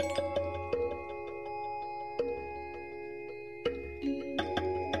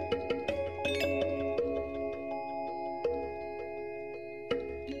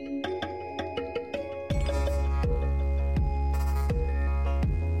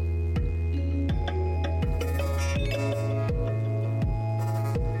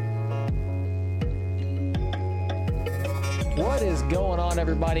What is going on,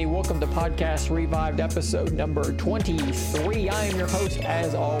 everybody? Welcome to Podcast Revived, episode number 23. I am your host,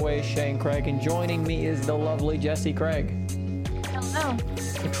 as always, Shane Craig, and joining me is the lovely Jessie Craig. Hello.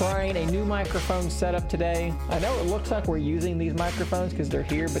 We're trying a new microphone setup today. I know it looks like we're using these microphones because they're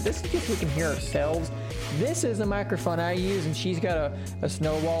here, but this is just so we can hear ourselves. This is the microphone I use, and she's got a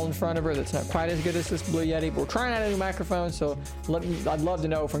snowball in front of her that's not quite as good as this Blue Yeti, but we're trying out a new microphone, so I'd love to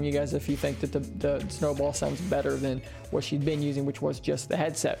know from you guys if you think that the snowball sounds better than what she'd been using, which was just the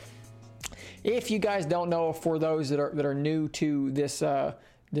headset. If you guys don't know, for those that are new to this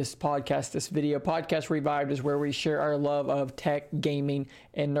podcast, this video, Podcast Revived is where we share our love of tech, gaming,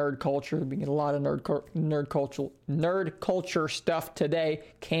 and nerd culture. We get a lot of nerd culture stuff today.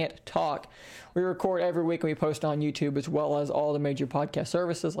 Can't talk. We record every week and we post on YouTube, as well as all the major podcast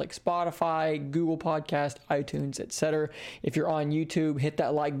services like Spotify, Google Podcast, iTunes, etc. If you're on YouTube, hit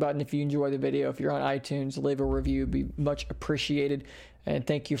that like button if you enjoy the video. If you're on iTunes, leave a review. It'd be much appreciated. And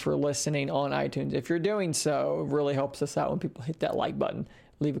thank you for listening on iTunes. If you're doing so, it really helps us out when people hit that like button,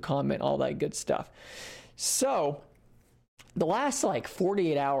 leave a comment, all that good stuff. So the last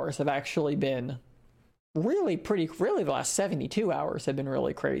 48 hours have actually been really the last 72 hours have been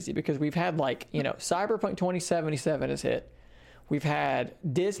really crazy, because we've had Cyberpunk 2077 has hit. We've had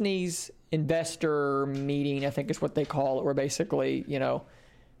Disney's investor meeting, I think is what they call it, where basically,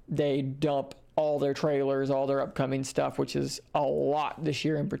 they dump all their trailers, all their upcoming stuff, which is a lot this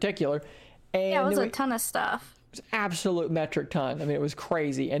year in particular. And yeah, it was a ton of stuff. It was absolute metric ton. I mean, it was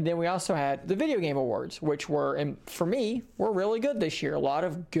crazy. And then we also had the Video Game Awards, which were, and for me, were really good this year. A lot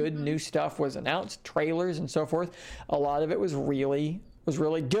of good new stuff was announced, trailers and so forth. A lot of it was really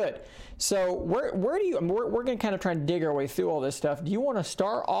good. So we're going to kind of try and dig our way through all this stuff. Do you want to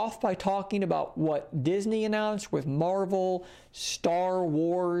start off by talking about what Disney announced with Marvel, Star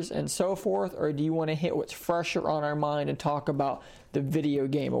Wars, and so forth? Or do you want to hit what's fresher on our mind and talk about the Video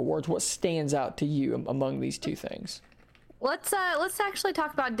Game Awards? What stands out to you among these two things? Let's actually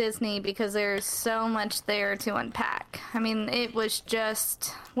talk about Disney, because there's so much there to unpack. I mean, it was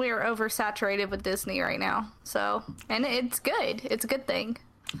just, we are oversaturated with Disney right now. So, and it's good. It's a good thing.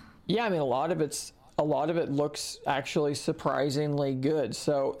 Yeah, I mean, a lot of it looks actually surprisingly good.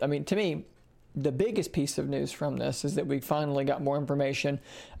 So, I mean, to me, the biggest piece of news from this is that we finally got more information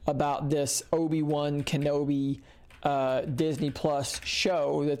about this Obi-Wan Kenobi Disney Plus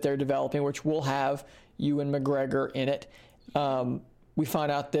show that they're developing, which will have Ewan McGregor in it. We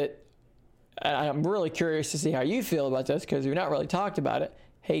found out that, I'm really curious to see how you feel about this, because we've not really talked about it.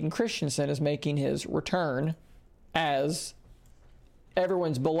 Hayden Christensen is making his return as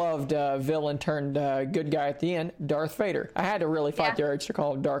everyone's beloved villain turned good guy at the end, Darth Vader. I had to really fight the urge to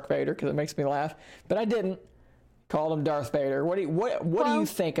call him Darth Vader because it makes me laugh, but I didn't. Call him Darth Vader. What do you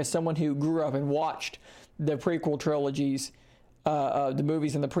think, as someone who grew up and watched the prequel trilogies, the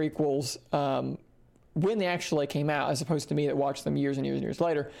movies and the prequels, when they actually came out, as opposed to me that watched them years and years and years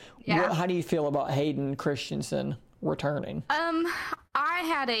later? Yeah. How do you feel about Hayden Christensen returning? I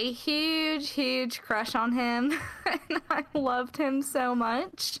had a huge crush on him, and I loved him so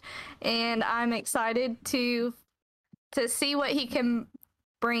much, and I'm excited to see what he can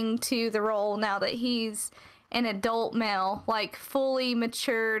bring to the role now that he's an adult male, like fully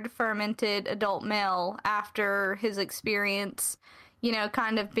matured, fermented adult male, after his experience,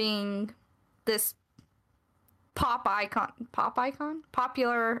 kind of being this popular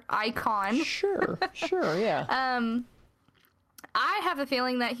icon. Sure, yeah. I have a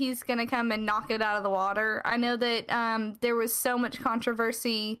feeling that he's going to come and knock it out of the water. I know that there was so much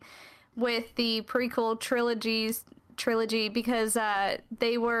controversy with the prequel trilogy because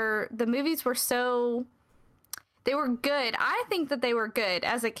the movies were so... They were good. I think that they were good.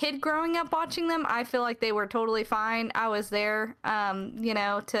 As a kid growing up watching them, I feel like they were totally fine. I was there,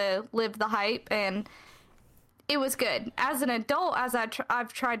 to live the hype, and it was good. As an adult, as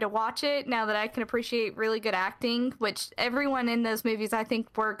I've tried to watch it, now that I can appreciate really good acting, which everyone in those movies I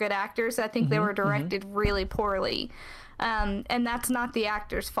think were good actors. I think they were directed really poorly, and that's not the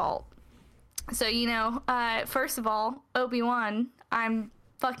actor's fault. So, first of all, Obi-Wan, I'm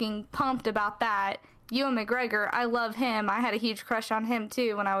fucking pumped about that. Ewan McGregor, I love him. I had a huge crush on him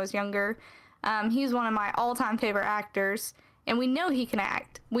too when I was younger. He's one of my all-time favorite actors, and we know he can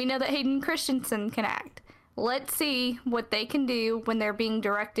act. We know that Hayden Christensen can act. Let's see what they can do when they're being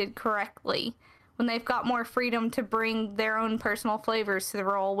directed correctly, when they've got more freedom to bring their own personal flavors to the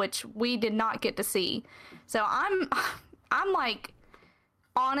role, which we did not get to see. So I'm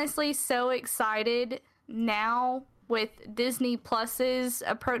honestly so excited now with Disney Plus's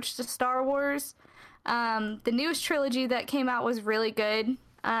approach to Star Wars. The newest trilogy that came out was really good.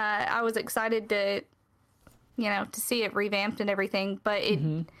 I was excited to see it revamped and everything. But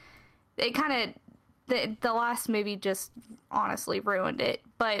it kind of, the last movie just honestly ruined it.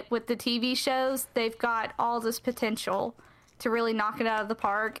 But with the TV shows, they've got all this potential to really knock it out of the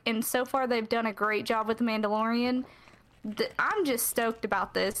park. And so far, they've done a great job with The Mandalorian. I'm just stoked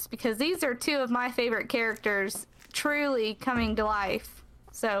about this because these are two of my favorite characters truly coming to life.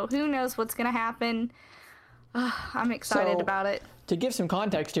 So who knows what's going to happen. I'm excited about it. To give some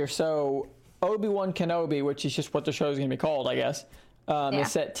context here, so Obi-Wan Kenobi, which is just what the show is going to be called, I guess,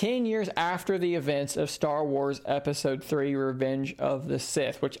 is set 10 years after the events of Star Wars Episode 3, Revenge of the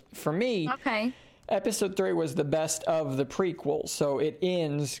Sith, which for me, Episode 3 was the best of the prequels. So it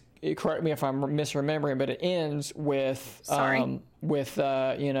ends, correct me if I'm misremembering, but it ends with, I've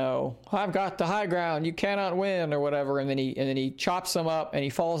got the high ground, you cannot win, or whatever, and then he chops him up, and he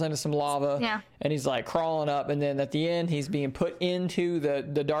falls into some lava, and he's like crawling up, and then at the end, he's being put into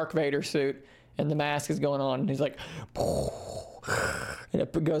the Darth Vader suit, and the mask is going on, and he's like, and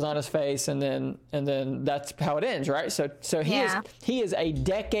it goes on his face, and then that's how it ends, right? So he is a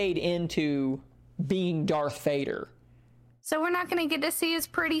decade into being Darth Vader. So we're not going to get to see his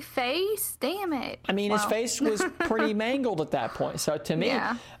pretty face? Damn it. I mean, his face was pretty mangled at that point. So to me,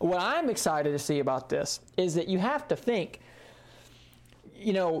 what I'm excited to see about this is that you have to think,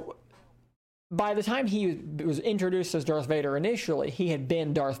 by the time he was introduced as Darth Vader initially, he had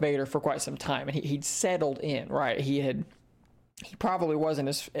been Darth Vader for quite some time, and he'd settled in, right? He probably wasn't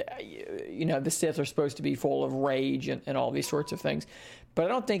as, the Sith are supposed to be full of rage and all these sorts of things. But I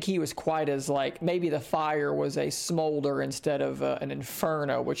don't think he was quite as maybe the fire was a smolder instead of an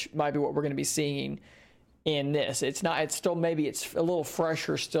inferno, which might be what we're going to be seeing in this. It's still maybe it's a little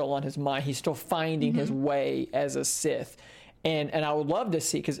fresher still on his mind. He's still finding his way as a Sith. And I would love to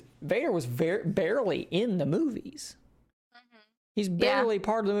see, because Vader was barely in the movies. He's barely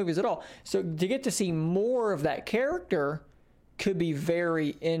part of the movies at all. So to get to see more of that character could be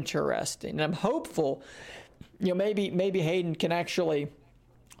very interesting. And I'm hopeful, maybe Hayden can actually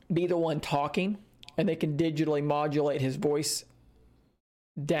be the one talking, and they can digitally modulate his voice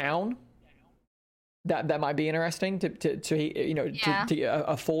down. That might be interesting to get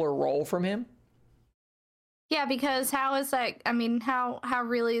a fuller role from him. Yeah, because how is that? I mean, how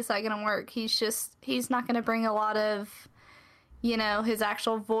really is that going to work? He's not going to bring a lot of, his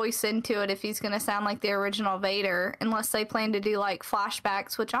actual voice into it if he's going to sound like the original Vader, unless they plan to do like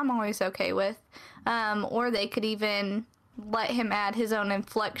flashbacks, which I'm always okay with. Or they could even let him add his own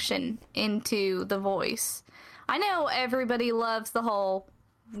inflection into the voice. I know everybody loves the whole,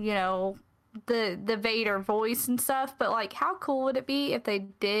 the Vader voice and stuff, but like, how cool would it be if they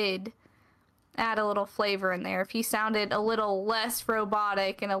did add a little flavor in there? If he sounded a little less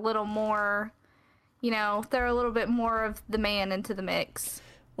robotic and a little more, throw a little bit more of the man into the mix.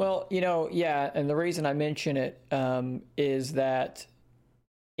 Well, and the reason I mention it is that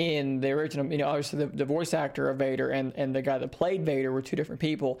in the original, obviously the voice actor of Vader and the guy that played Vader were two different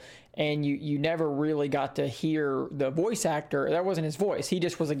people, and you never really got to hear the voice actor. That wasn't his voice. He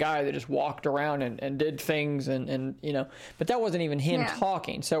just was a guy that just walked around and did things and but that wasn't even him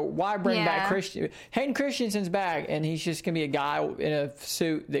talking. So why bring back Hayden Christensen's back, and he's just going to be a guy in a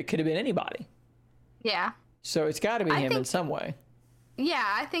suit that could have been anybody. Yeah. So it's got to be him in some way. Yeah,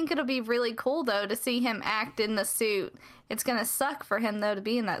 I think it'll be really cool, though, to see him act in the suit. It's going to suck for him, though, to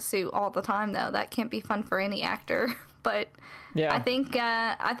be in that suit all the time, though. That can't be fun for any actor. But I think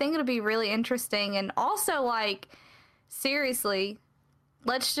it'll be really interesting. And also, seriously,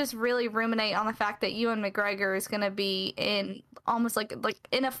 let's just really ruminate on the fact that Ewan McGregor is going to be in almost like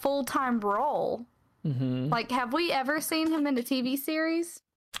in a full-time role. Mm-hmm. Have we ever seen him in a TV series?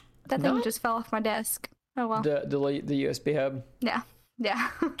 That thing just fell off my desk. Oh, well. The USB hub. Yeah.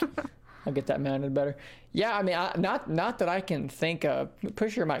 I'll get that mounted better. Yeah, I mean, not that I can think of.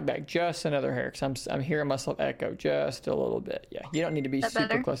 Push your mic back just another hair, because I'm hearing myself echo just a little bit. Yeah, you don't need to be super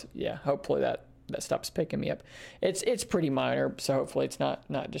better? Close. Yeah, hopefully that stops picking me up. It's pretty minor, so hopefully it's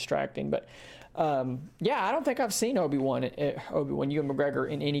not distracting. But I don't think I've seen Obi-Wan Ewan McGregor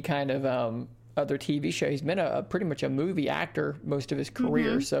in any kind of other TV show. He's been pretty much a movie actor most of his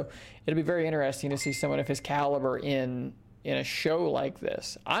career, so it'll be very interesting to see someone of his caliber in a show like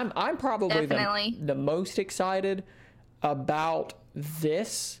this. I'm probably the most excited about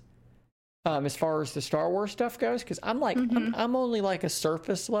this as far as the Star Wars stuff goes, because I'm only like a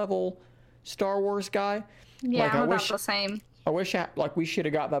surface level Star Wars guy. Yeah, I'm about the same. I wish we should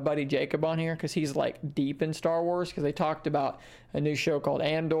have got my buddy Jacob on here, because he's deep in Star Wars, because they talked about a new show called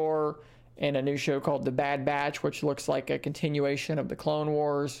Andor and a new show called The Bad Batch, which looks like a continuation of the Clone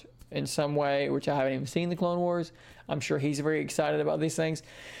Wars in some way, which I haven't even seen the Clone Wars. I'm sure he's very excited about these things.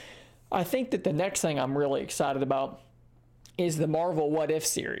 I think that the next thing I'm really excited about is the Marvel What If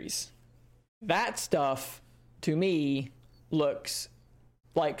series. That stuff, to me, looks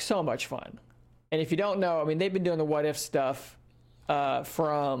like so much fun. And if you don't know, I mean, they've been doing the What If stuff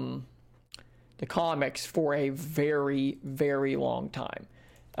from the comics for a very, very long time.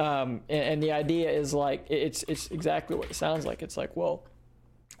 And the idea is like, it's exactly what it sounds like. It's like, well,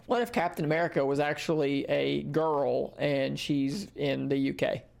 what if Captain America was actually a girl and she's in the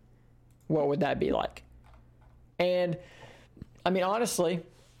UK? What would that be like? And I mean, honestly,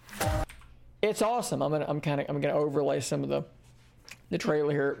 it's awesome. I'm gonna overlay some of the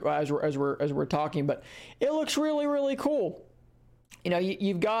trailer here as we're talking, but it looks really, really cool. You know,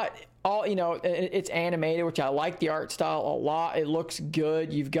 you've got all, you know, it's animated, which I like the art style a lot. It looks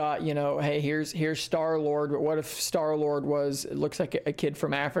good. You've got, you know, hey, here's Star-Lord, but what if Star-Lord was, it looks like a kid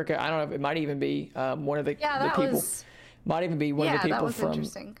from Africa? I don't know if it might even be one of the people. Might even be one of the people from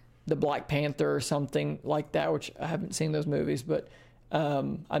the Black Panther or something like that, which I haven't seen those movies, but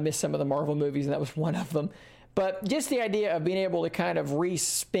I missed some of the Marvel movies, and that was one of them. But just the idea of being able to kind of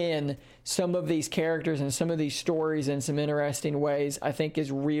respin some of these characters and some of these stories in some interesting ways, I think is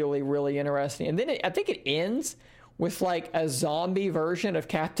really, really interesting. And then I think it ends with like a zombie version of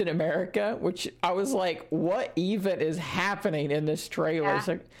Captain America, which I was like, what even is happening in this trailer? Yeah.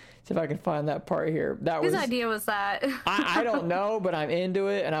 So, see if I can find that part here. Whose idea was that? I don't know, but I'm into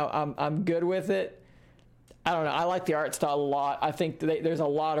it, and I'm good with it. I don't know. I like the art style a lot. I think there's a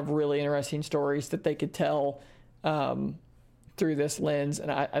lot of really interesting stories that they could tell through this lens.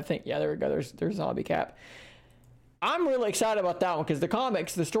 And I think, yeah, there we go. There's Zombie Cap. I'm really excited about that one because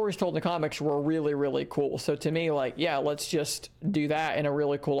the stories told in the comics were really, really cool. So to me, like, yeah, let's just do that in a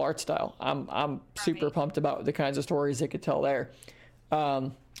really cool art style. I'm super pumped about the kinds of stories they could tell there.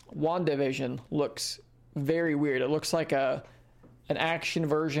 WandaVision looks very weird. It looks like an action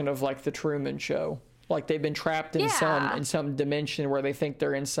version of like the Truman Show. Like they've been trapped in some dimension where they think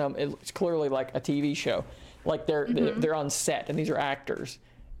they're in some. It's clearly like a TV show. Like they're on set and these are actors,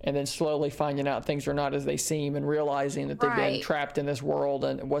 and then slowly finding out things are not as they seem and realizing that they've been trapped in this world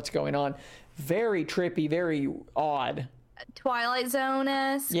and what's going on. Very trippy, very odd. Twilight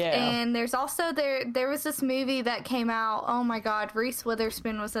Zone-esque. Yeah. And there's also there was this movie that came out. Oh my God, Reese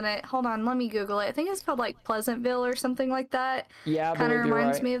Witherspoon was in it. Hold on, let me Google it. I think it's called like Pleasantville or something like that. Yeah, kind of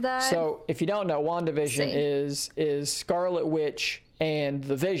reminds me of that. So if you don't know, WandaVision is Scarlet Witch and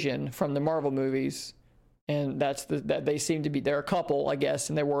the Vision from the Marvel movies, and that they seem to be, they're a couple, I guess,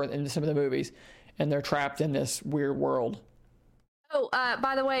 and they were in some of the movies, and they're trapped in this weird world. Oh,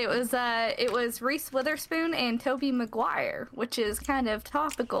 by the way, it was Reese Witherspoon and Tobey Maguire, which is kind of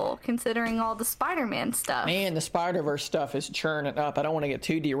topical considering all the Spider-Man stuff. Man, the Spider-Verse stuff is churning up. I don't want to get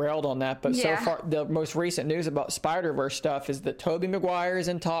too derailed on that, but so far, the most recent news about Spider-Verse stuff is that Tobey Maguire is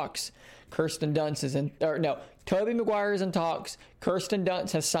in talks. Kirsten Dunst is in, or no, Tobey Maguire is in talks. Kirsten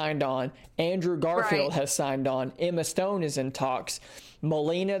Dunst has signed on. Andrew Garfield has signed on. Emma Stone is in talks.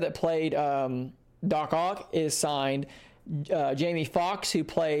 Melina, that played Doc Ock, is signed. Jamie Foxx, who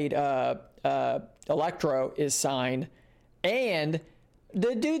played Electro, is signed, and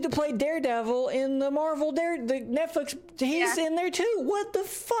the dude that played Daredevil in the Marvel the Netflix, he's in there too. What the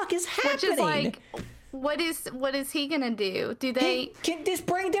fuck is happening? Which is like, what is he gonna do? Do they can just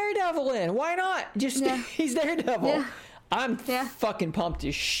bring Daredevil in? Why not? Just he's Daredevil. Yeah. I'm fucking pumped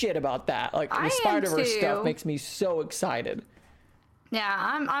as shit about that. Like the Spider-Verse stuff makes me so excited. Yeah,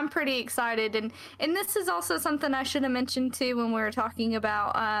 I'm pretty excited, and this is also something I should have mentioned too when we were talking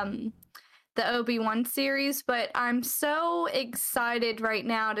about the Obi-Wan series, but I'm so excited right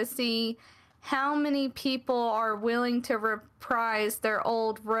now to see how many people are willing to reprise their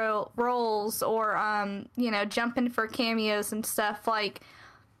old roles or jump in for cameos and stuff. Like,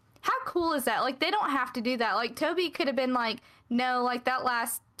 how cool is that? Like, they don't have to do that. Like, Toby could have been like, no, like, that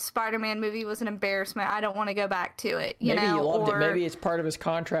last Spider-Man movie was an embarrassment. I don't want to go back to it. Maybe he loved it. Maybe it's part of his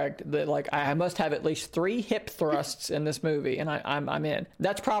contract that, like, I must have at least 3 hip thrusts in this movie, and I'm in.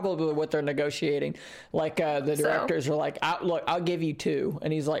 That's probably what they're negotiating. Like, the directors are like, look, I'll give you 2.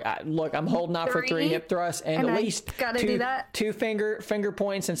 And he's like, look, I'm holding out for 3 hip thrusts and at least two finger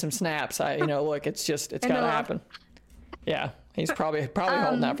points and some snaps. Look, it's gotta happen. Yeah, he's probably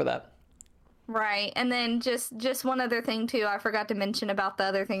holding out for that. Right, and then just one other thing too, I forgot to mention about the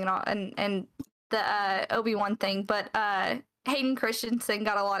other thing and the Obi-Wan thing, but Hayden Christensen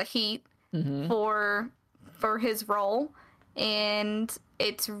got a lot of heat for his role, and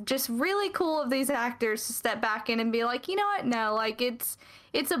it's just really cool of these actors to step back in and be like, you know what, no, like it's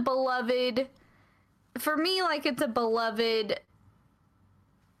a beloved, for me, like it's a beloved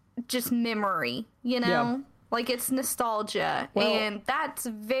just memory, you know? Like, it's nostalgia, and that's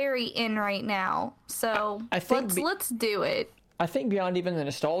very in right now. So I think let's do it. I think beyond even the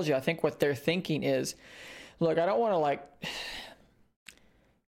nostalgia, I think what they're thinking is, look, I don't want to like.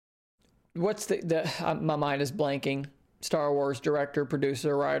 What's my mind is blanking. Star Wars director,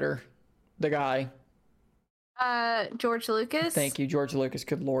 producer, writer, the guy. George Lucas. Thank you, George Lucas.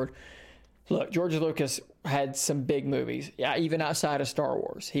 Good Lord. Look, George Lucas had some big movies. Yeah, even outside of Star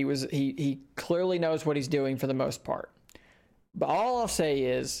Wars, he clearly knows what he's doing for the most part. But all I'll say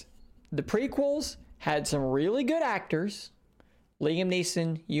is, the prequels had some really good actors. Liam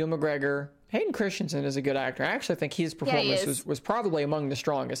Neeson, Ewan McGregor, Hayden Christensen is a good actor. I actually think his performance was probably among the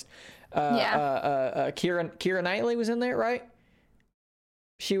strongest. Keira Knightley was in there, right?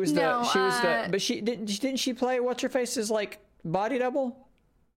 But didn't she play what's her face's like body double?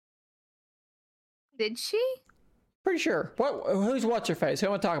 Did she? Pretty sure. Who's what's her face? Who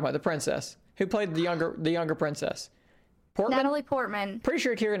am I talking about? The princess who played the younger princess. Portman? Natalie Portman. Pretty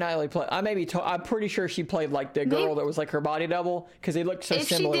sure Keira Knightley played. I'm pretty sure she played like the girl that was like her body double because they looked so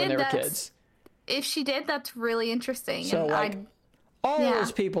similar when they were kids. If she did, that's really interesting. So and all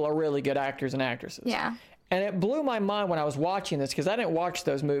those people are really good actors and actresses. Yeah. And it blew my mind when I was watching this because I didn't watch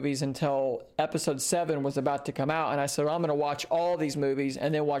those movies until episode 7 was about to come out. And I said, well, I'm going to watch all these movies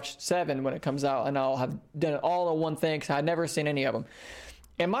and then watch 7 when it comes out. And I'll have done it all in one thing because I'd never seen any of them.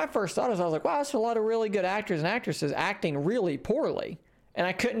 And my first thought is I was like, wow, that's a lot of really good actors and actresses acting really poorly. And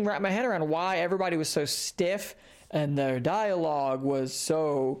I couldn't wrap my head around why everybody was so stiff and their dialogue was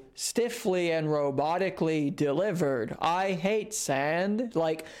so stiffly and robotically delivered. I hate sand.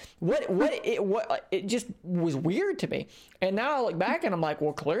 Like, it just was weird to me. And now I look back and I'm like,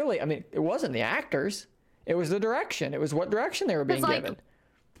 well, clearly, I mean, it wasn't the actors. It was the direction. It was what direction they were being given.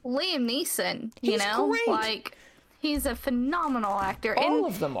 Liam Neeson, He's great. Like, he's a phenomenal actor. All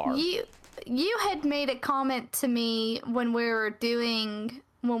of them are. You had made a comment to me when we were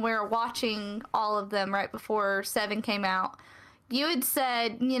watching all of them right before 7 came out. You had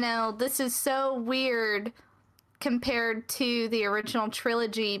said, this is so weird compared to the original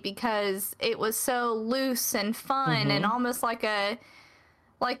trilogy because it was so loose and fun and almost like a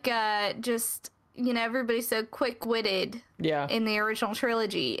just, everybody's so quick-witted in the original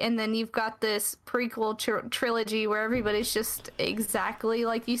trilogy. And then you've got this prequel trilogy where everybody's just exactly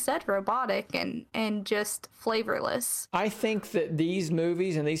like you said, robotic and just flavorless. I think that these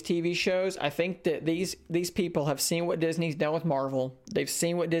movies and these TV shows, I think that these people have seen what Disney's done with Marvel. They've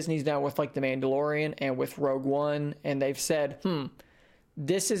seen what Disney's done with like The Mandalorian and with Rogue One. And they've said,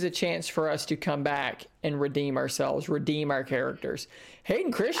 this is a chance for us to come back and redeem ourselves, redeem our characters.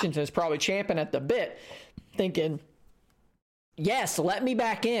 Hayden Christensen is probably champing at the bit, thinking, yes, let me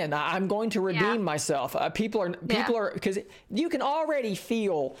back in. I'm going to redeem myself. People are, because you can already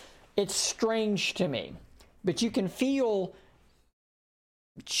feel, it's strange to me, but you can feel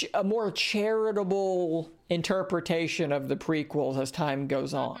a more charitable interpretation of the prequels as time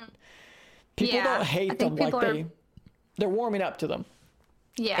goes on. People don't hate them like they're warming up to them.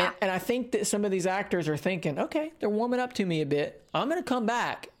 Yeah. And I think that some of these actors are thinking, okay, they're warming up to me a bit. I'm going to come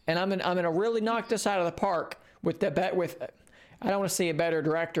back and I'm going to really knock this out of the park with I don't want to say a better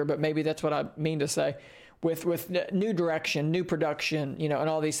director, but maybe that's what I mean to say, with new direction, new production, and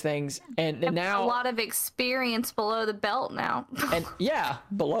all these things. And now a lot of experience below the belt now. And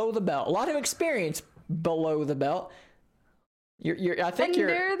below the belt, a lot of experience below the belt. I think under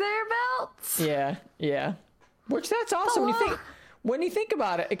their belts. Yeah. Which that's awesome when you think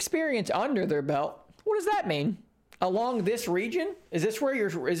about it. Experience under their belt. What does that mean? Along this region? Is this where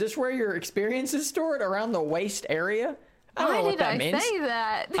your experience is stored, around the waist area? I don't know what that means. Say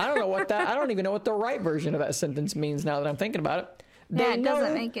that? I don't know what that. I don't even know what the right version of that sentence means now that I'm thinking about it. It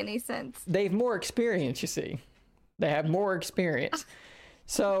doesn't make any sense. They've more experience, you see. They have more experience.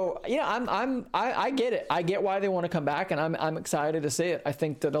 So I get it. I get why they want to come back, and I'm excited to see it. I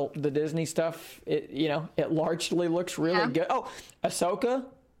think that the Disney stuff, it largely looks really good. Oh, Ahsoka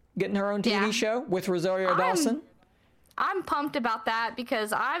getting her own TV show with Rosario Dawson. I'm pumped about that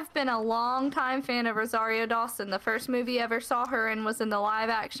because I've been a long-time fan of Rosario Dawson. The first movie I ever saw her in was in the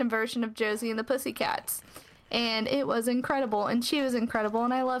live-action version of Josie and the Pussycats, and it was incredible. And she was incredible,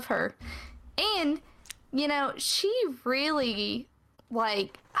 and I love her. And she really.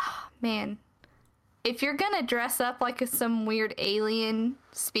 Man, if you're gonna dress up like some weird alien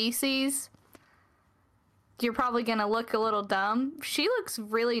species, you're probably gonna look a little dumb. She looks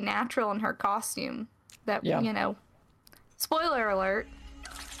really natural in her costume. Spoiler alert,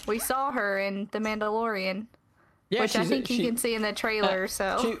 we saw her in The Mandalorian, which I think you can see in the trailer.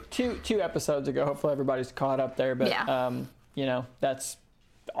 So two episodes ago. Hopefully everybody's caught up there. But that's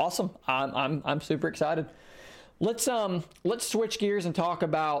awesome. I'm super excited. let's switch gears and talk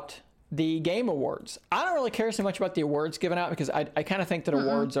about the Game Awards. I don't really care so much about the awards given out because I kind of think that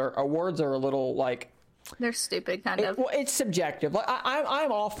awards are a little like they're stupid, kind of. Well, it's subjective. Like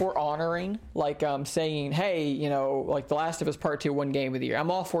I'm all for honoring, like saying, hey, you know, like The Last of Us Part 2 won Game of the Year.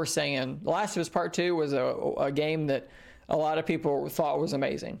 I'm all for saying The Last of Us Part 2 was a game that a lot of people thought was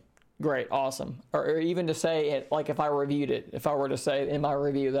amazing. Great, awesome. Or even to say it, like if I reviewed it, if I were to say in my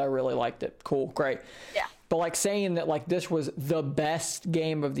review that I really liked it, cool, great. Yeah. But like saying that like this was the best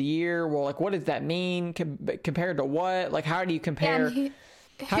game of the year, well, like what does that mean compared to what? Like how do you compare? Who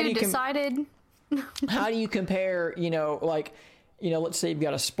decided? How do you compare, you know, like, you know, let's say you've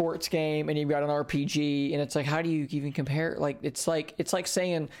got a sports game and you've got an RPG and it's like, how do you even compare? Like, it's like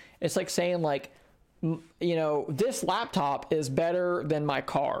saying like, you know, this laptop is better than my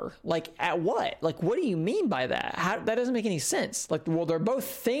car. Like at what? Like, what do you mean by that? That doesn't make any sense. Like, well, they're both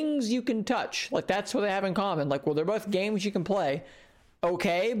things you can touch. Like that's what they have in common. Like, well, they're both games you can play.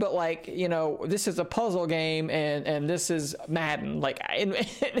 Okay, but like, you know, this is a puzzle game and this is Madden. Like,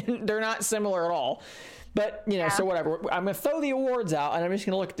 they're not similar at all. But, you know, so whatever. I'm going to throw the awards out and I'm just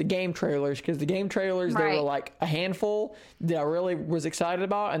going to look at the game trailers because the game trailers, There were like a handful that I really was excited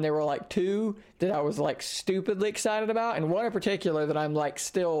about. And there were like 2 that I was like stupidly excited about. And one in particular that I'm like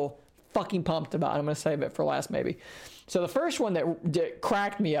still fucking pumped about. I'm going to save it for last maybe. So the first one that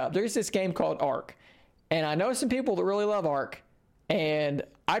cracked me up, there's this game called Ark. And I know some people that really love Ark. And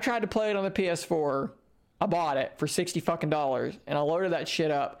I tried to play it on the PS4. I bought it for $60 fucking, and I loaded that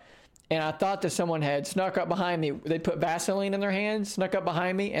shit up. And I thought that someone had snuck up behind me. They put Vaseline in their hands, snuck up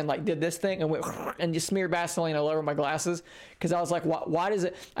behind me, and like did this thing and went and just smeared Vaseline all over my glasses. Because I was like, why does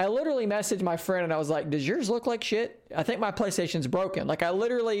it? I literally messaged my friend and I was like, does yours look like shit? I think my PlayStation's broken. Like I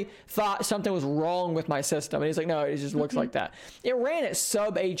literally thought something was wrong with my system. And he's like, no, it just looks like that. It ran at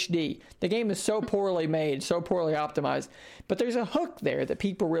sub HD. The game is so poorly made, so poorly optimized. But there's a hook there that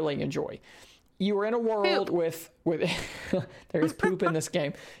people really enjoy. You were in a world with there's poop in this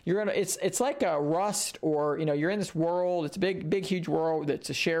game. It's like a Rust, or you know, you're in this world. It's a big huge world. It's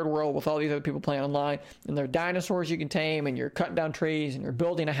a shared world with all these other people playing online, and there are dinosaurs you can tame, and you're cutting down trees, and you're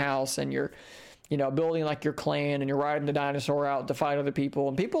building a house, and you're, you know, building like your clan, and you're riding the dinosaur out to fight other people,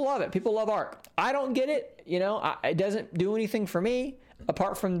 and people love it. People love Ark. I don't get it. You know, it doesn't do anything for me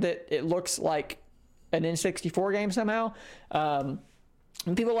apart from that it looks like an N64 game somehow.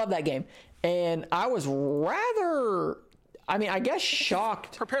 And people love that game. And I was rather, I mean, I guess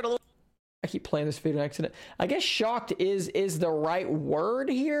shocked. Prepared a little. I keep playing this video accident. I guess shocked is the right word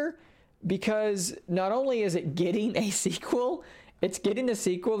here, because not only is it getting a sequel, it's getting a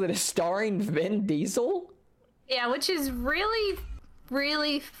sequel that is starring Vin Diesel. Yeah, which is really,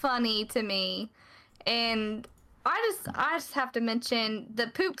 really funny to me. And I just have to mention the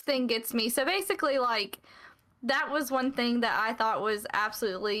poop thing gets me. So basically, like, that was one thing that I thought was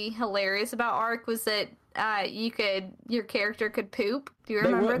absolutely hilarious about Ark, was that your character could poop. Do you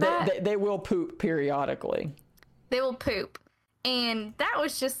remember that? They will poop periodically. They will poop. And that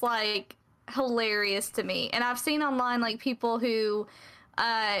was just like hilarious to me. And I've seen online like people who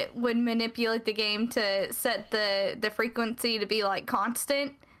would manipulate the game to set the frequency to be like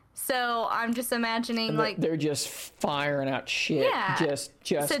constant. So I'm just imagining like they're just firing out shit, just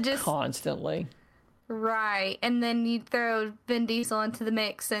constantly. Right, and then you throw Vin Diesel into the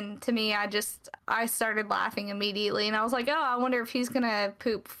mix, and to me, I started laughing immediately, and I was like, oh, I wonder if he's gonna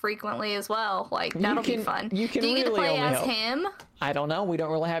poop frequently as well. Like, that'll be fun. You can Do you really get to play as help. him? I don't know. We don't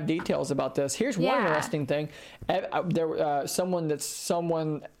really have details about this. Here's one interesting thing. Someone that's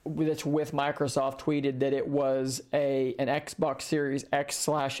with Microsoft tweeted that it was an Xbox Series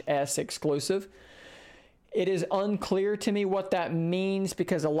X/S exclusive. It is unclear to me what that means,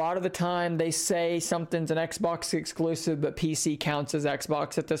 because a lot of the time they say something's an Xbox exclusive, but PC counts as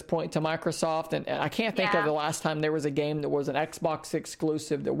Xbox at this point to Microsoft. And I can't think of the last time there was a game that was an Xbox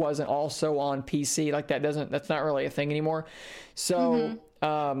exclusive that wasn't also on PC. Like that's not really a thing anymore. So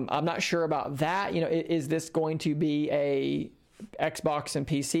I'm not sure about that. You know, is this going to be a Xbox and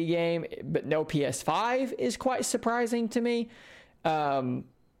PC game, but no PS5 is quite surprising to me.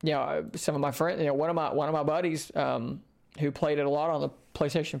 You know, some of my friends, you know, one of my buddies who played it a lot on the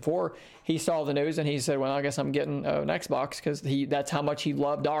PlayStation 4, he saw the news and he said, well, I guess I'm getting an Xbox, because that's how much he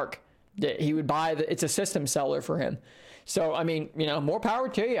loved Ark. He would buy it's a system seller for him. So, I mean, you know, more power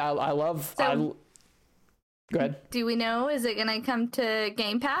to you. Go ahead. Do we know, is it going to come to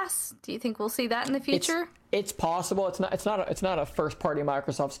Game Pass? Do you think we'll see that in the future? It's possible. It's not a first party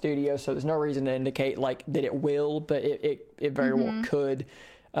Microsoft studio, so there's no reason to indicate like that it will, but it very well could.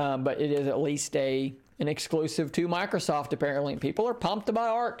 But it is at least an exclusive to Microsoft, apparently, and people are pumped about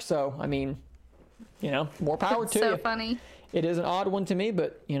Ark. So, I mean, more power to so you. funny. It is an odd one to me,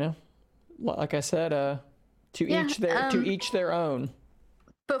 but like I said, to each their own.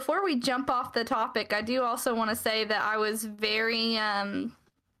 Before we jump off the topic, I do also want to say that I was very I don't know,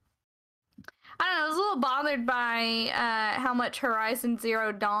 I was a little bothered by how much Horizon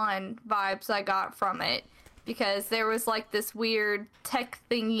Zero Dawn vibes I got from it, because there was like this weird tech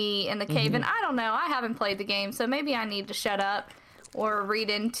thingy in the cave, and I don't know, I haven't played the game, so maybe I need to shut up or read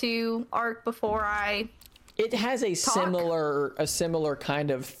into Ark before I It has a talk. similar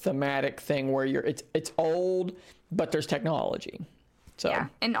kind of thematic thing where it's old, but there's technology. So Yeah,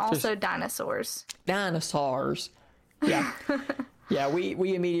 and also dinosaurs. Dinosaurs. Yeah. Yeah,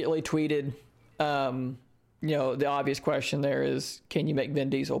 we immediately tweeted, the obvious question there is, can you make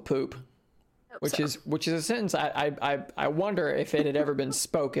Vin Diesel poop? Which is a sentence I wonder if it had ever been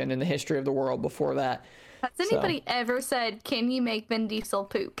spoken in the history of the world before that. Has anybody ever said, can you make Vin Diesel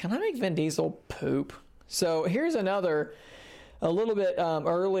poop? Can I make Vin Diesel poop? So here's another, a little bit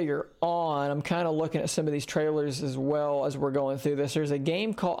earlier on, I'm kind of looking at some of these trailers as well as we're going through this. There's a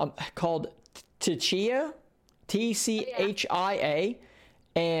game called Tchia, Tchia,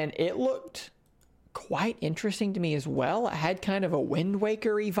 and it looked quite interesting to me as well. It had kind of a Wind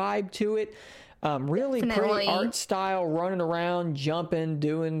Waker-y vibe to it. Really Definitely. pretty art style, running around, jumping,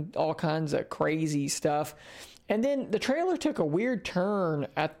 doing all kinds of crazy stuff. And then the trailer took a weird turn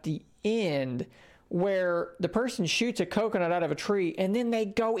at the end where the person shoots a coconut out of a tree, and then they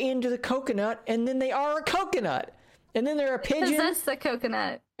go into the coconut, and then they are a coconut. And then they're a pigeon. Possess the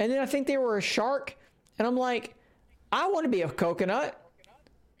coconut. And then I think they were a shark. And I'm like, I want to be a coconut.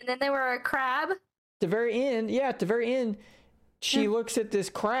 And then they were a crab. At the very end, she looks at this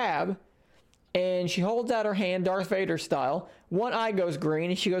crab, and she holds out her hand, Darth Vader style. One eye goes green,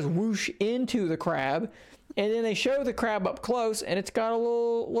 and she goes whoosh into the crab. And then they show the crab up close, and it's got a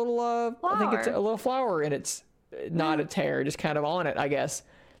little I think it's a little flower in its, not its hair, just kind of on it, I guess.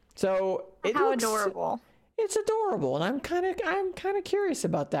 So How adorable. It's adorable, and I'm kind of curious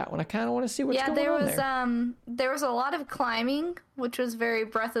about that one. I kind of want to see what's going on there. There was a lot of climbing, which was very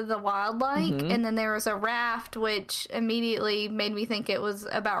Breath of the Wild like, and then there was a raft, which immediately made me think it was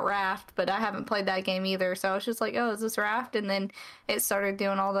about raft, but I haven't played that game either, so I was just like, oh, is this raft? And then it started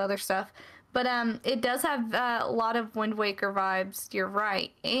doing all the other stuff. But it does have a lot of Wind Waker vibes, you're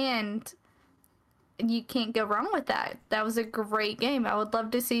right, and you can't go wrong with that. That was a great game. I would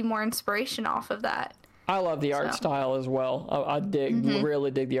love to see more inspiration off of that. I love the art style as well. I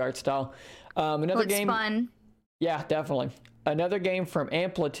really dig the art style. Another game, fun. Yeah, definitely. Another game from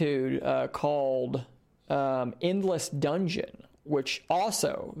Amplitude called Endless Dungeon, which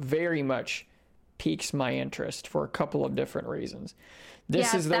also very much piques my interest for a couple of different reasons.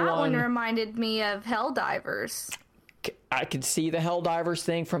 This is the that one reminded me of Helldivers. I could see the Helldivers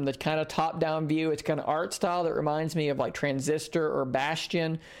thing from the kind of top-down view. It's kind of art style that reminds me of like Transistor or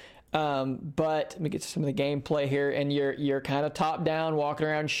Bastion. But let me get to some of the gameplay here, and you're kind of top-down, walking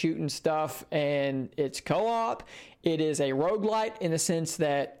around shooting stuff, and it's co-op. It is a roguelite in the sense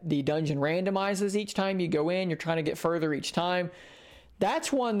that the dungeon randomizes each time you go in. You're trying to get further each time.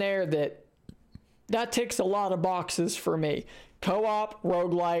 That's one there that ticks a lot of boxes for me. Co-op,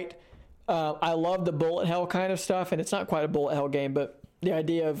 roguelite. I love the bullet hell kind of stuff, and it's not quite a bullet hell game, but the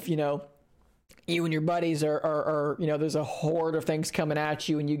idea of, you and your buddies are there's a horde of things coming at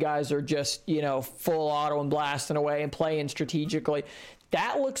you, and you guys are just, full auto and blasting away and playing strategically.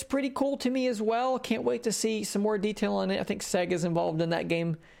 That looks pretty cool to me as well. Can't wait to see some more detail on it. I think Sega's involved in that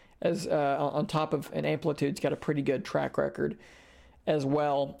game as on top of an Amplitude's got a pretty good track record as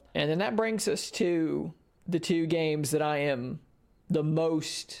well. And then that brings us to the two games that I am the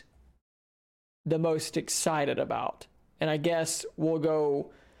most excited about. And I guess we'll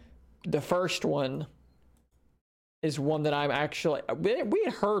go, the first one is one that I'm actually, we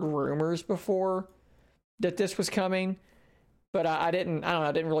had heard rumors before that this was coming, but I didn't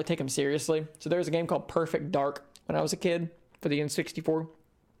really take them seriously. So there's a game called Perfect Dark when I was a kid for the N64,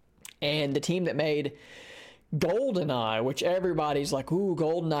 and the team that made GoldenEye, which everybody's like, ooh,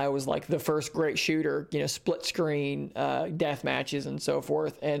 GoldenEye was like the first great shooter, split screen, death matches and so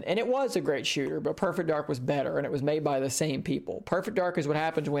forth. And it was a great shooter, but Perfect Dark was better, and it was made by the same people. Perfect Dark is what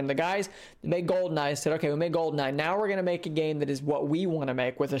happens when the guys that made GoldenEye said, okay, we made GoldenEye. Now we're going to make a game that is what we want to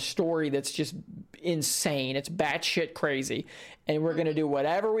make, with a story that's just insane. It's batshit crazy. And we're going to do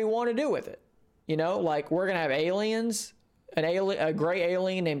whatever we want to do with it. Like we're going to have aliens, a gray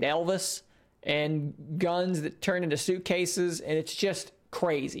alien named Elvis, and guns that turn into suitcases, and it's just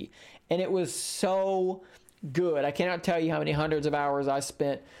crazy. And it was so good. I cannot tell you how many hundreds of hours I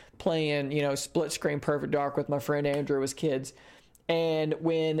spent playing, split screen Perfect Dark with my friend Andrew as kids. And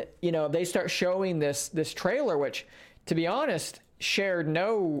when, they start showing this trailer, which, to be honest, shared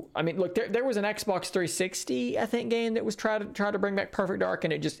no, I mean, look, there was an Xbox 360, I think, game that was try to bring back Perfect Dark,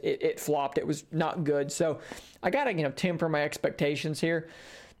 and it flopped. It was not good. So I gotta, temper my expectations here.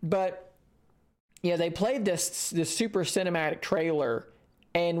 But they played this super cinematic trailer,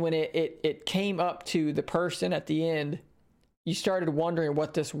 and when it came up to the person at the end, you started wondering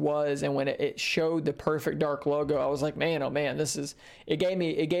what this was. And when it showed the Perfect Dark logo, I was like, man, oh man, it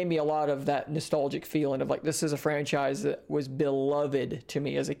gave me a lot of that nostalgic feeling of like, this is a franchise that was beloved to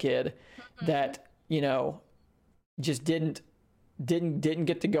me as a kid, that, just didn't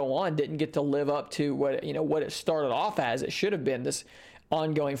get to go on, didn't get to live up to what it started off as. It should have been this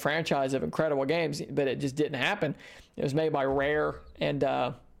ongoing franchise of incredible games, but it just didn't happen. It was made by Rare, and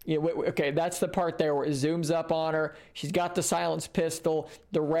okay, that's the part there where it zooms up on her. She's got the silenced pistol,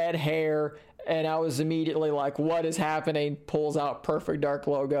 the red hair, and I was immediately like, what is happening? Pulls out Perfect Dark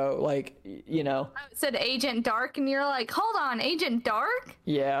logo, like, I said Agent Dark, and you're like, hold on, Agent Dark?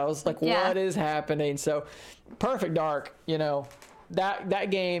 Yeah, I was like, what is happening? So Perfect Dark, that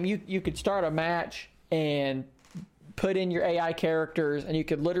game, you could start a match and put in your AI characters, and you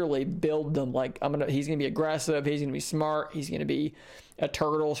could literally build them. Like, he's gonna be aggressive, he's gonna be smart, he's gonna be a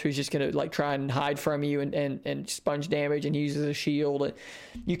turtle who's just gonna like try and hide from you and sponge damage and uses a shield. And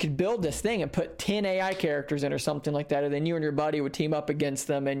you could build this thing and put 10 AI characters in or something like that, and then you and your buddy would team up against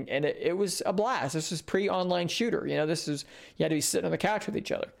them, and it was a blast. This was pre-online shooter. You had to be sitting on the couch with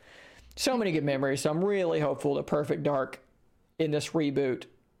each other. So many good memories. So I'm really hopeful that Perfect Dark in this reboot,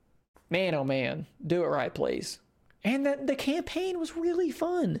 man, oh man, do it right, please. And the campaign was really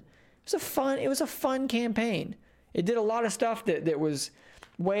fun. It was a fun campaign. It did a lot of stuff that was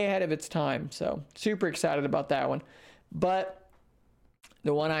way ahead of its time. So super excited about that one. But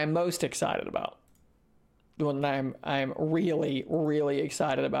the one I'm most excited about, the one that I'm really, really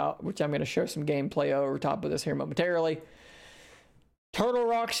excited about, which I'm going to show some gameplay over top of this here momentarily. Turtle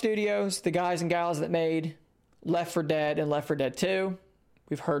Rock Studios, the guys and gals that made Left 4 Dead and Left 4 Dead 2.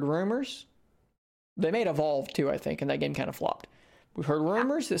 We've heard rumors. They made Evolve too, I think, and that game kind of flopped. We've heard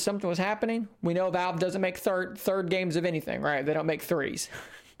rumors that something was happening. We know Valve doesn't make third games of anything, right? They don't make threes.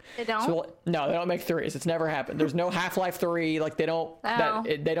 They don't? No, they don't make threes. It's never happened. There's no Half-Life 3. Like, they don't do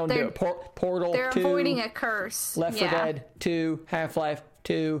it. Portal 2. They're avoiding a curse. Left 4 Dead 2, Half-Life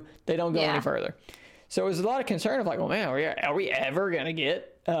 2. They don't go any further. So there's a lot of concern of like, oh man, are we ever going to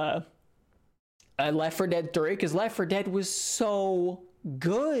get Left 4 Dead 3? Because Left 4 Dead was so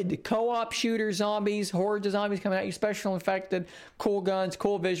good. Co-op shooter zombies, hordes of zombies coming at you, special infected, cool guns,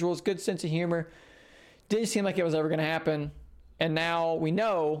 cool visuals, good sense of humor. Didn't seem like it was ever going to happen. And now we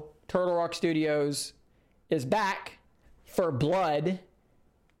know Turtle Rock Studios is back for blood.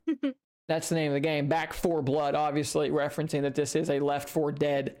 That's the name of the game. Back for blood, obviously referencing that this is a Left 4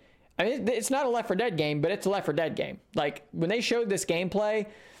 Dead. I mean, it's not a Left 4 Dead game, but it's a Left 4 Dead game. Like, when they showed this gameplay,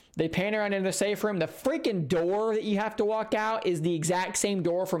 they pan around into the safe room. The freaking door that you have to walk out is the exact same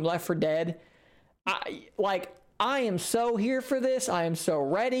door from Left 4 Dead. I am so here for this. I am so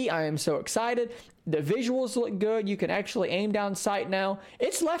ready. I am so excited. The visuals look good. You can actually aim down sight now.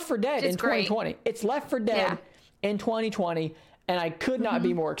 It's Left 4 Dead in 2020. It's Left 4 Dead in 2020, and I could not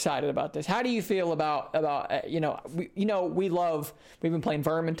be more excited about this. How do you feel about we've been playing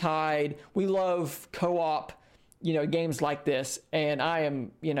Vermintide. We love co-op games like this, and I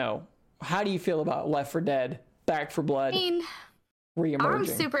am, how do you feel about Left 4 Dead, Back 4 Blood,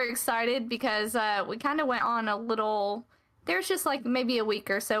 re-emerging? I'm super excited because we kind of went on a little, there's just like maybe a week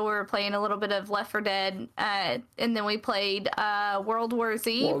or so we were playing a little bit of Left 4 Dead, and then we played World War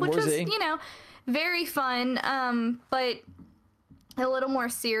Z, which was, very fun, but a little more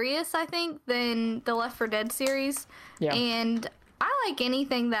serious, I think, than the Left 4 Dead series. Yeah. And I like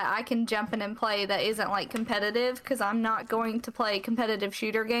anything that I can jump in and play that isn't like competitive, because I'm not going to play competitive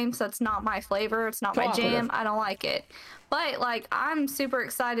shooter games. That's not my flavor. It's not my jam. I don't like it. But like, I'm super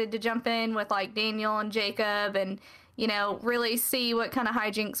excited to jump in with like Daniel and Jacob and, really see what kind of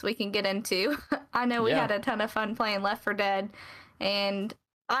hijinks we can get into. I know we had a ton of fun playing Left 4 Dead, and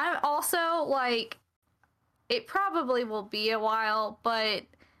I'm also like, it probably will be a while, but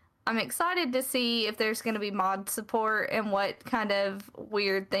I'm excited to see if there's going to be mod support and what kind of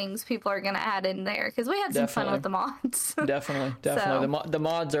weird things people are going to add in there, because we had some fun with the mods. Definitely. So. The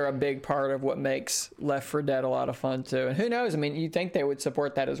mods are a big part of what makes Left 4 Dead a lot of fun too. And who knows? I mean, you'd think they would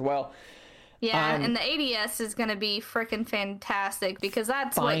support that as well. Yeah, and the ADS is going to be freaking fantastic, because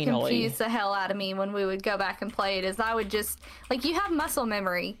that's what confused the hell out of me when we would go back and play it, is I would just, like, you have muscle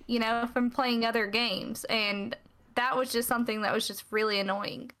memory, from playing other games, and that was just something that was just really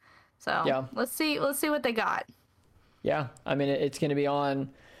annoying. So let's see what they got. Yeah, I mean it's going to be on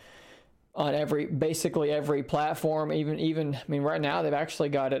basically every platform. Even I mean right now they've actually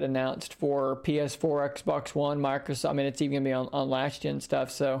got it announced for PS4, Xbox One, Microsoft. I mean it's even going to be on last gen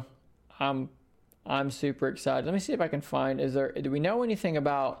stuff. So I'm super excited. Let me see if I can find. Do we know anything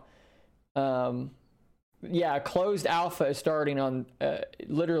about? Yeah, closed alpha is starting on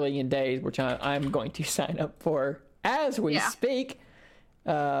literally in days, which I'm going to sign up for as we speak.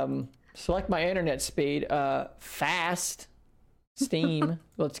 Select my internet speed. Fast. Steam.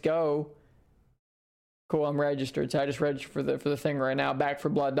 Let's go. Cool, I'm registered. So I just registered for the thing right now.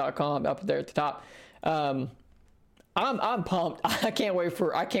 Backforblood.com up there at the top. I'm pumped. I can't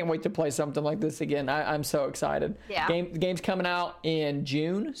wait to play something like this again. I'm so excited. Yeah. The game's coming out in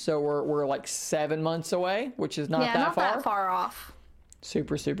June, so we're like 7 months away, which is not that far. Not that far off.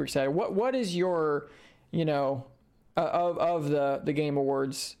 Super excited. What is your, of the Game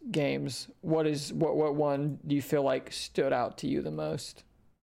Awards games, what one do you feel like stood out to you the most?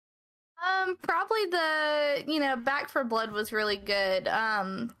 Probably the, Back for Blood was really good.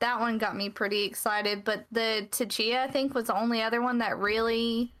 That one got me pretty excited, but the Tchia, I think, was the only other one that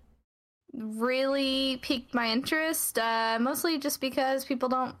really, really piqued my interest. Mostly just because people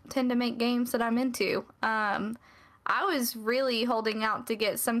don't tend to make games that I'm into. I was really holding out to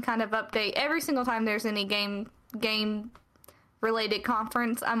get some kind of update. Every single time there's any game related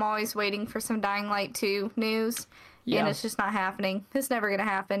conference, I'm always waiting for some Dying Light 2 news, and it's just not happening. It's never gonna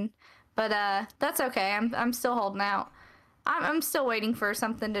happen. But that's okay. I'm still holding out. I'm still waiting for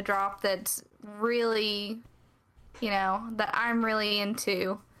something to drop that's really, that I'm really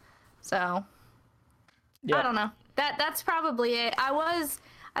into. So I don't know. That's probably it.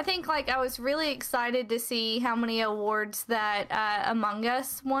 I think I was really excited to see how many awards that Among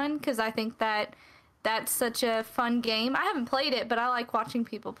Us won, because I think that's such a fun game. I haven't played it, but I like watching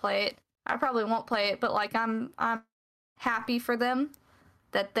people play it. I probably won't play it, but I'm happy for them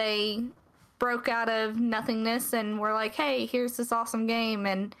that they broke out of nothingness and were like, hey, here's this awesome game,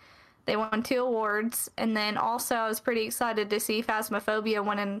 and they won 2 awards. And then also I was pretty excited to see Phasmophobia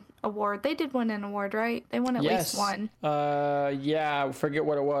win an award. They did win an award, right? They won at least one. Yeah, I forget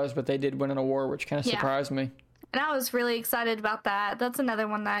what it was, but they did win an award, which kind of surprised me. And I was really excited about that. That's another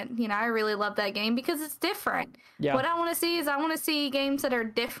one that, I really love that game because it's different. Yeah. What I want to see is I want to see games that are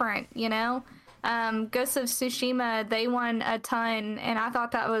different, Ghost of Tsushima, they won a ton, and I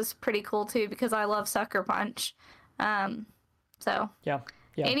thought that was pretty cool too because I love Sucker Punch. So yeah.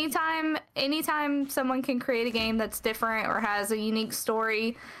 Anytime someone can create a game that's different or has a unique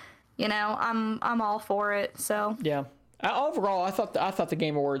story, I'm all for it. So yeah. Overall, I thought the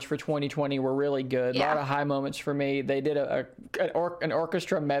Game Awards for 2020 were really good. Yeah. A lot of high moments for me. They did an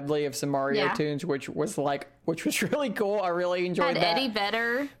orchestra medley of some Mario tunes, which was really cool. I really enjoyed that. Eddie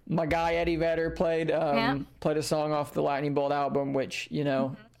Vedder. My guy Eddie Vedder played a song off the Lightning Bolt album, which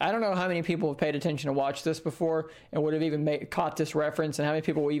I don't know how many people have paid attention to watch this before and would have even caught this reference, and how many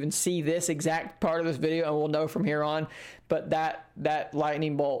people will even see this exact part of this video and will know from here on. But that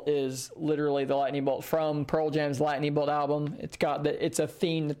Lightning Bolt is literally the Lightning Bolt from Pearl Jam's Lightning Bolt album. It's a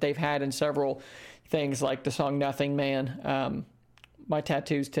theme that they've had in several things, like the song Nothing Man. My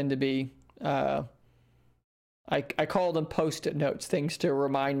tattoos tend to be I call them post-it notes, things to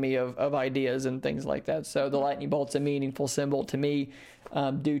remind me of ideas and things like that. So the lightning bolt's a meaningful symbol to me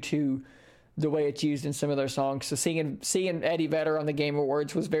due to the way it's used in some of their songs. So seeing Eddie Vedder on the Game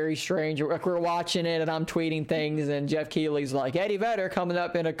Awards was very strange. We're watching it and I'm tweeting things, and Jeff Keighley's like, Eddie Vedder coming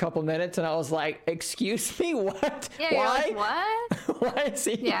up in a couple minutes, and I was like, excuse me, what? Yeah, why? you're like, what? Why is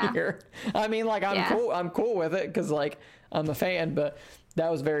he here? I mean, I'm cool with it because I'm a fan, but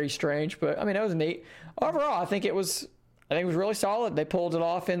that was very strange. But I mean, it was neat. Overall, I think it was really solid. They pulled it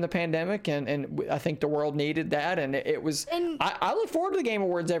off in the pandemic, and I think the world needed that. And it was. I look forward to the Game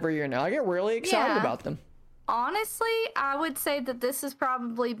Awards every year now. I get really excited about them. Honestly, I would say that this has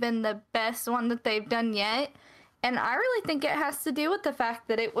probably been the best one that they've done yet. And I really think it has to do with the fact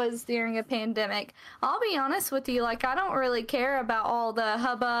that it was during a pandemic. I'll be honest with you, I don't really care about all the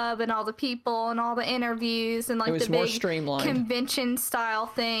hubbub and all the people and all the interviews and it was the more big streamlined convention style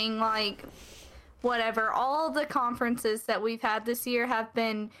thing, whatever. All the conferences that we've had this year have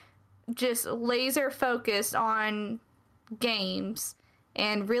been just laser focused on games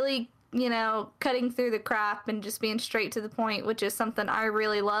and really, cutting through the crap and just being straight to the point, which is something I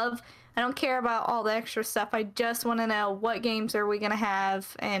really love. I don't care about all the extra stuff. I just want to know what games are we going to have.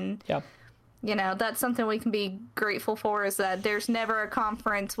 And, that's something we can be grateful for, is that there's never a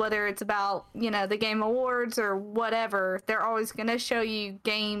conference, whether it's about, the Game Awards or whatever. They're always going to show you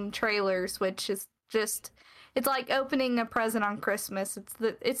game trailers, which is it's like opening a present on Christmas.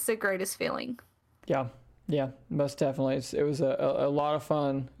 It's the greatest feeling. Yeah. Yeah, most definitely. It was a lot of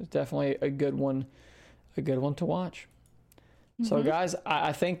fun. It's definitely a good one to watch. So, guys,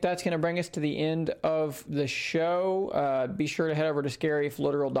 I think that's going to bring us to the end of the show. Be sure to head over to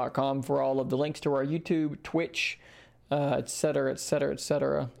scaryifliteral.com for all of the links to our YouTube, Twitch, et cetera,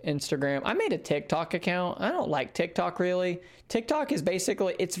 Instagram. I made a TikTok account. I don't like TikTok, really. TikTok is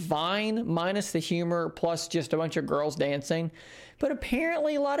basically, it's Vine minus the humor plus just a bunch of girls dancing. But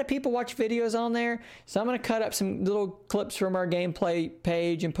apparently a lot of people watch videos on there. So I'm going to cut up some little clips from our gameplay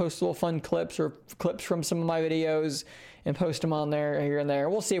page and post little fun clips or clips from some of my videos and post them on there here and there.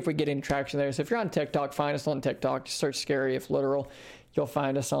 We'll see if we get any traction there. So if you're on TikTok, find us on TikTok. Just search Scary If Literal. You'll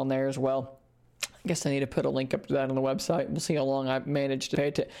find us on there as well. I guess I need to put a link up to that on the website. We'll see how long I manage to pay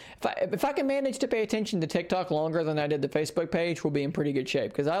attention. If I can manage to pay attention to TikTok longer than I did the Facebook page, we'll be in pretty good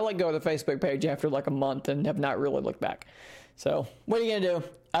shape. Because I let go of the Facebook page after like a month and have not really looked back. So what are you gonna do?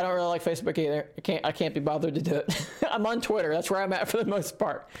 I don't really like Facebook either. I can't be bothered to do it. I'm on Twitter. That's where I'm at for the most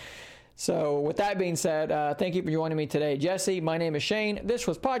part. So with that being said, thank you for joining me today, Jesse. My name is Shane. This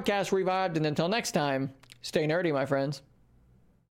was Podcast Revived, and until next time, stay nerdy, my friends.